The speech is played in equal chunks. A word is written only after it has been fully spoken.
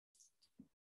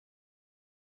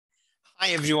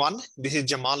Hi everyone, this is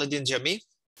Jamaluddin Jami,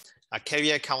 a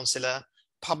career counselor,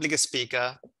 public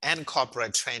speaker, and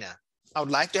corporate trainer. I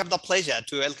would like to have the pleasure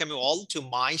to welcome you all to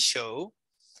my show,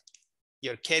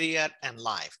 Your Career and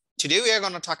Life. Today we are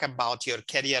going to talk about your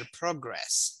career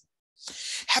progress.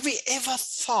 Have you ever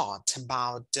thought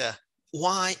about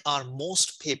why are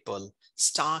most people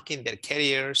stuck in their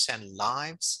careers and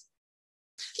lives?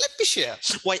 Let me share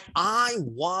why I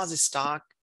was stuck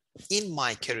in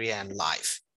my career and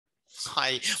life.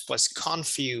 I was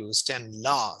confused and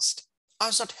lost. I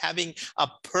was not having a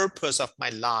purpose of my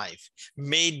life,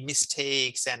 made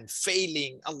mistakes and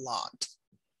failing a lot.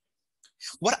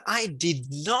 What I did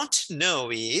not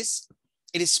know is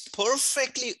it is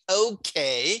perfectly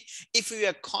okay if you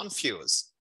are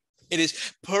confused. It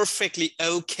is perfectly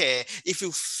okay if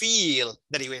you feel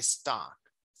that you are stuck.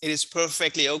 It is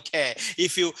perfectly okay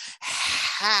if you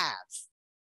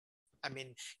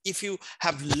if you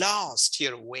have lost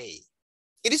your way.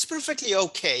 It is perfectly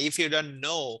okay if you don't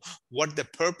know what the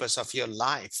purpose of your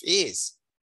life is.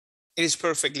 It is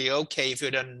perfectly okay if you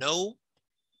don't know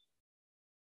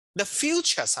the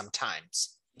future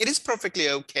sometimes. It is perfectly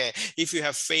okay if you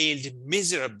have failed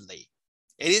miserably.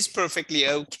 It is perfectly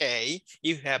okay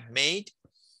if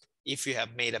you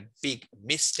have made a big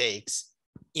mistakes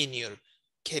in your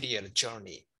career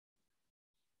journey.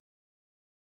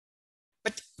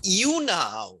 But you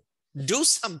now do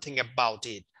something about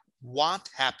it. What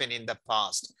happened in the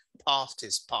past? Past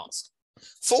is past.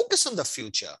 Focus on the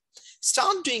future.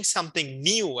 Start doing something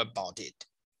new about it.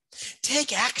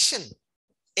 Take action.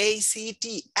 ACT,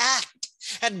 act,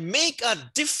 and make a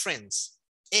difference.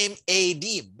 MAD,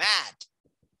 mad,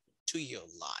 to your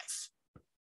life.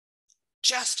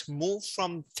 Just move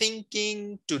from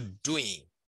thinking to doing.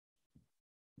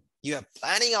 You are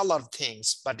planning a lot of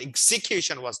things, but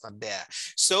execution was not there.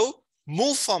 So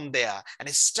move from there and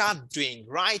start doing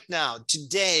right now,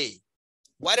 today,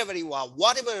 whatever you are,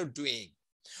 whatever you're doing.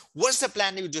 What's the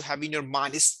plan you do have in your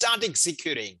mind? Start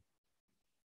executing.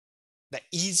 The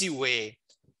easy way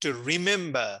to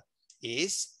remember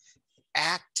is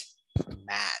act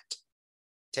mad.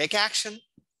 Take action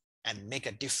and make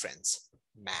a difference.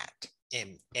 Mad,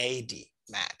 M-A-D,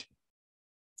 mad.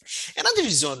 Another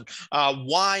reason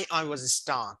why I was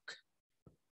stuck,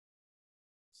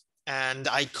 and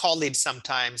I call it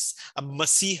sometimes a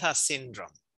Masiha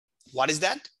syndrome. What is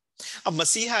that? A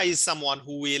Masiha is someone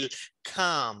who will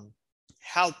come,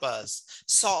 help us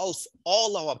solve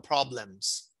all our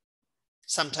problems.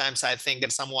 Sometimes I think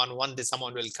that one day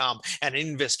someone will come and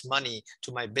invest money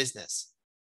to my business.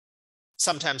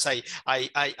 Sometimes I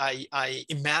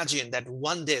imagine that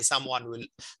one day someone will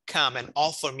come and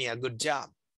offer me a good job.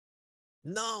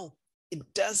 No,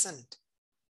 it doesn't.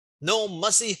 No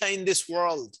Masiha in this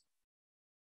world.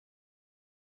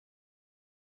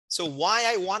 So why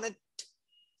I wanted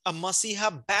a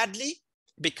Masiha badly?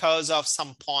 Because of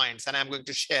some points, and I'm going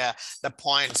to share the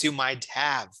points you might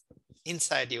have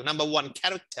inside you. Number one,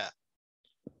 character.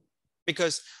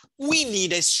 Because we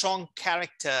need a strong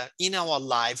character in our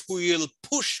life who will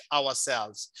push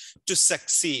ourselves to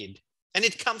succeed. And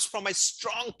it comes from a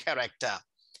strong character.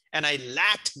 And I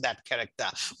lacked that character.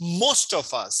 Most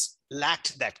of us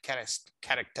lacked that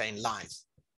character in life.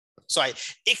 So I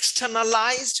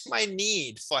externalized my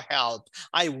need for help.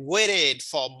 I waited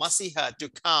for Masiha to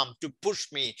come to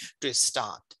push me to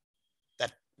start.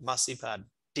 That Masiha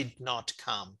did not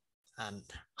come and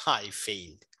I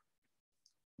failed.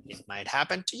 It might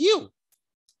happen to you.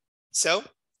 So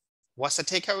what's the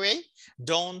takeaway?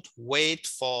 Don't wait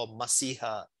for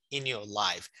Masiha in your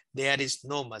life. There is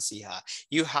no Masiha.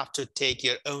 You have to take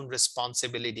your own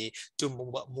responsibility to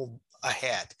move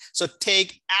ahead. So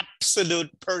take absolute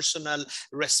personal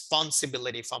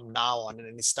responsibility from now on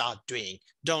and start doing.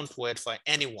 Don't wait for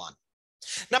anyone.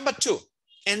 Number two,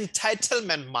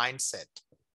 entitlement mindset.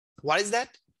 What is that?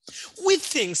 We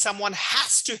think someone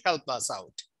has to help us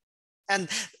out and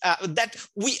that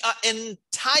we are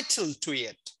entitled to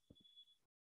it.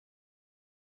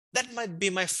 That might be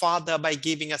my father by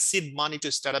giving a seed money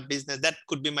to start a business. That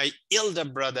could be my elder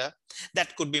brother.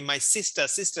 That could be my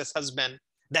sister's husband.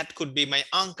 That could be my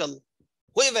uncle,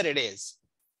 whoever it is.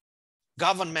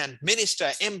 Government,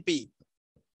 minister, MP.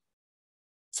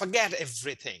 Forget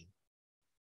everything.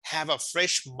 Have a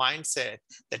fresh mindset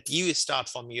that you start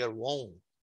from your own.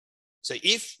 So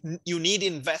if you need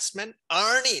investment,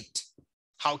 earn it.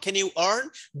 How can you earn?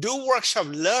 Do workshop,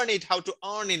 learn it how to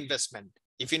earn investment.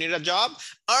 If you need a job,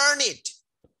 earn it.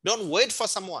 Don't wait for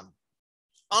someone.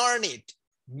 Earn it.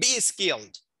 Be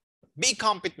skilled. Be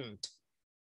competent.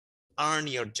 Earn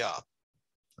your job.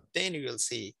 Then you will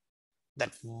see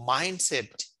that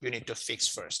mindset you need to fix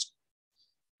first.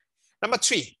 Number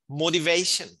 3,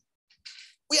 motivation.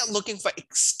 We are looking for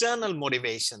external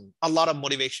motivation. A lot of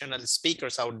motivational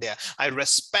speakers out there. I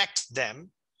respect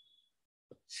them.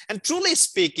 And truly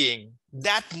speaking,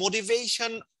 that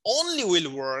motivation only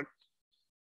will work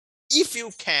if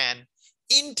you can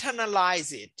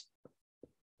internalize it.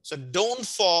 So don't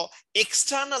for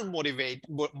external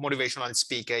motivational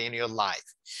speaker in your life.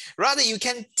 Rather, you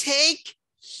can take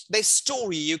the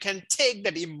story, you can take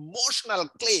that emotional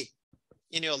clip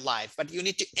in your life, but you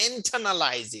need to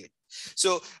internalize it.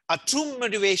 So a true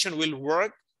motivation will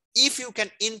work if you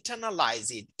can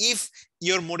internalize it. If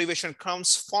your motivation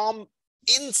comes from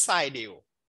inside you,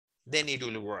 then it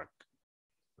will work.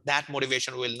 That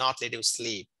motivation will not let you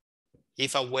sleep.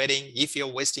 If you're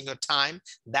wasting your time,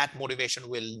 that motivation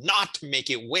will not make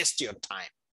you waste your time.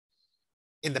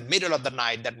 In the middle of the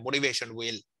night, that motivation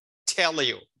will tell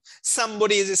you,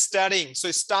 somebody is studying,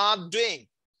 so start doing,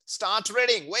 start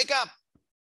reading, wake up.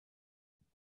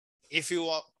 If you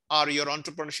are your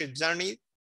entrepreneurship journey,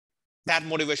 that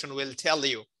motivation will tell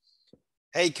you,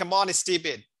 hey, come on,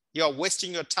 stupid, you're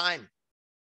wasting your time.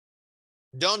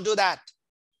 Don't do that.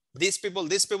 These people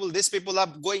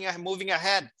are moving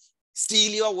ahead.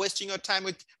 Still, you are wasting your time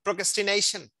with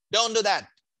procrastination. Don't do that.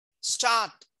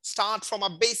 Start from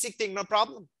a basic thing, no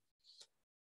problem.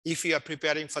 If you are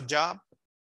preparing for a job,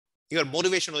 your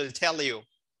motivation will tell you,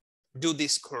 do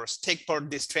this course, take part in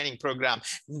this training program,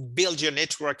 build your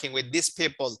networking with these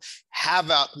people, have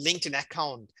a LinkedIn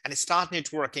account and start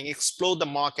networking, explore the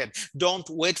market. Don't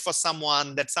wait for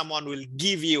someone will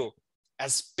give you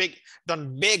as big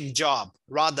job,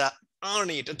 rather earn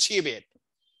it, achieve it.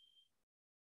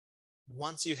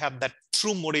 Once you have that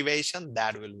true motivation,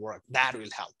 that will work, that will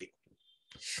help you.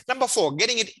 Number 4,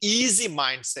 getting it easy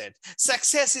mindset.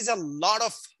 Success is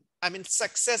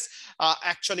success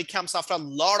actually comes after a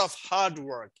lot of hard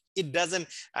work. It doesn't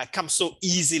come so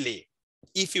easily.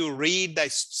 If you read the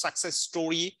success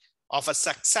story of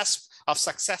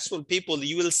successful people,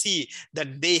 you will see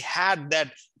that they had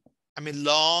that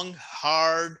long,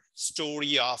 hard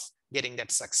story of getting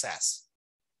that success.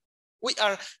 We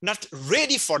are not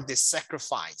ready for this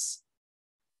sacrifice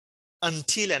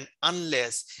until and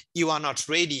unless you are not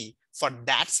ready for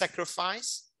that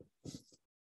sacrifice.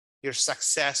 Your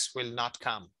success will not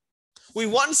come. We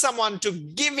want someone to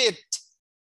give it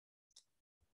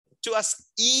to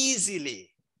us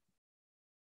easily.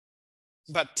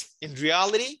 But in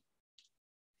reality,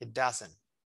 it doesn't.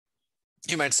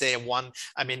 You might say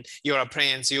you're a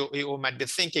parent, you might be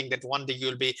thinking that one day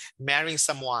you'll be marrying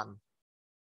someone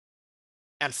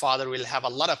and father will have a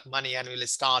lot of money and will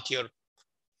start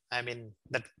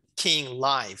that king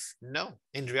life. No,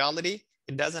 in reality,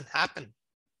 it doesn't happen.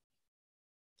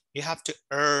 You have to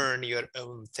earn your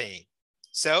own thing.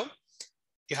 So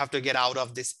you have to get out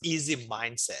of this easy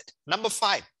mindset. Number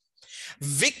 5,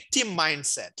 victim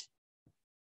mindset.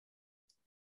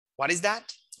 What is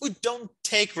that? We don't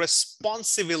take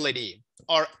responsibility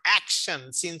or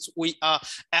action since we are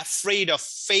afraid of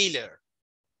failure.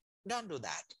 Don't do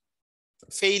that.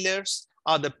 Failures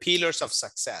are the pillars of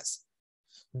success.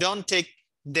 Don't take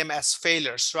them as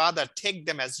failures, rather take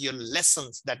them as your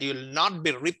lessons, that you will not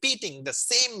be repeating the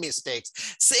same mistakes,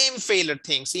 same failure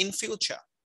things in future.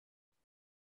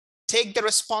 Take the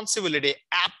responsibility,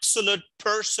 absolute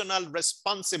personal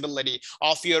responsibility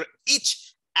of your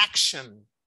each action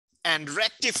and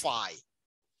rectify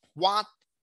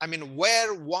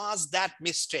where was that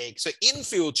mistake? So in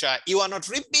future, you are not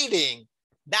repeating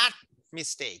that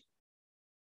mistake.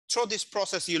 Through this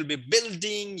process, you'll be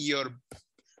building your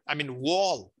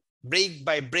wall, break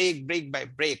by break,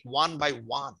 one by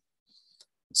one.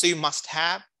 So you must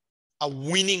have a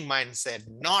winning mindset,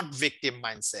 not victim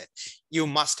mindset. You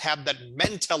must have that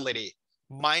mentality,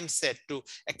 mindset to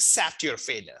accept your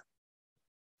failure.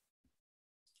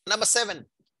 Number 7,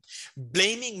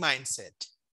 blaming mindset.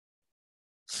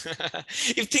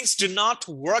 If things do not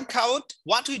work out,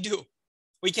 what we do?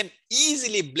 We can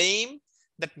easily blame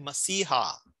that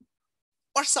Masiha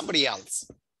or somebody else,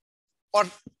 or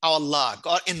our luck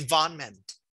or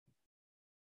environment.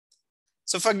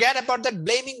 So forget about that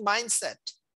blaming mindset.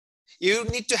 You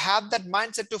need to have that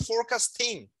mindset to forecast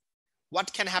things.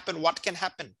 What can happen? What can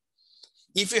happen?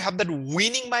 If you have that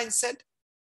winning mindset,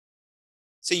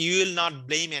 so you will not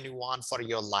blame anyone for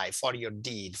your life, for your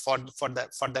deed, for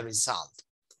the result.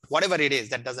 Whatever it is,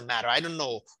 that doesn't matter. I don't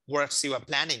know what you are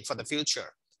planning for the future.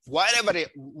 Whatever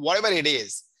it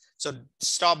is. So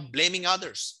stop blaming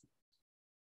others.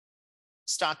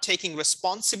 Start taking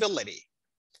responsibility.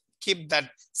 Keep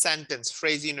that sentence,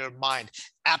 phrase in your mind.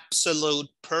 Absolute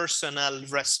personal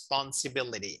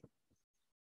responsibility.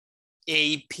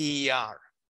 APR.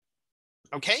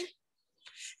 Okay?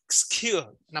 excuse.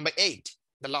 Number 8,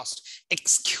 the last,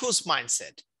 excuse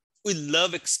mindset. We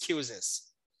love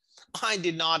excuses. I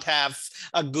did not have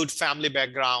a good family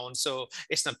background, so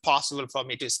it's not possible for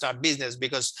me to start business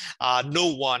because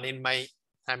no one in my,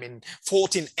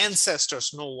 14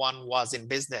 ancestors, no one was in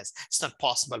business. It's not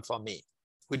possible for me.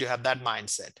 We do have that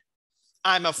mindset.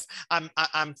 I'm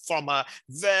from a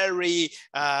very,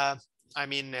 a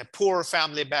poor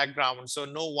family background, so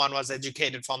no one was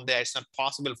educated from there. It's not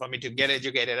possible for me to get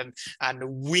educated and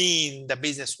win the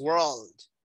business world.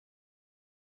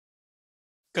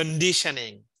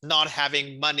 Conditioning, not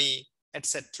having money,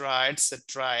 etc.,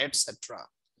 etc., etc.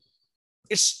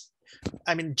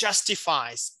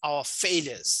 Justifies our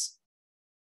failures.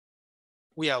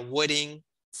 We are waiting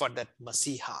for that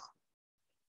Masiha.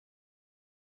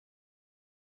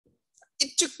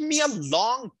 It took me a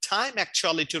long time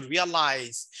actually to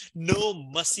realize no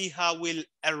Masiha will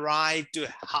arrive to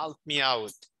help me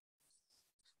out.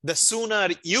 The sooner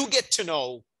you get to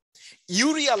know,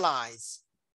 you realize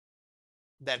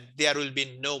that there will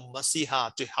be no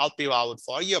Masiha to help you out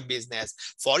for your business,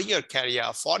 for your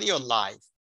career, for your life,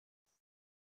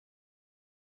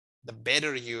 the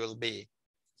better you will be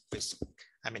with,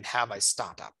 have a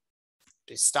startup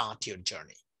to start your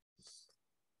journey.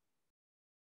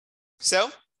 So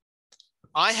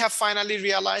I have finally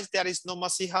realized there is no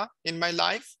Masiha in my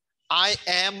life. I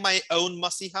am my own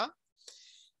Masiha.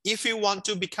 If you want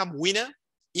to become winner,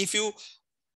 if you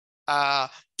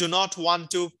do not want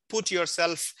to put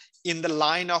yourself in the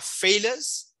line of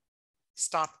failures,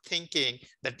 start thinking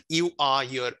that you are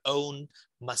your own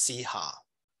Masiha.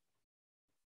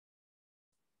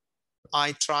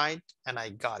 I tried and I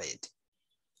got it.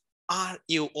 Are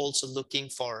you also looking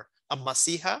for a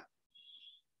Masiha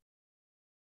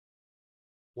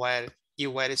where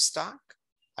you were stuck?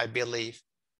 I believe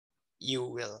you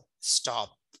will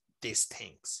stop these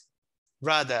things.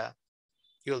 Rather,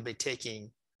 you'll be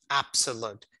taking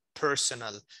absolute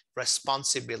personal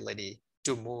responsibility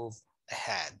to move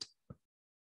ahead.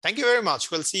 Thank you very much.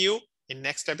 We'll see you in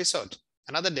next episode,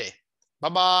 another day.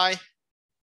 Bye-bye.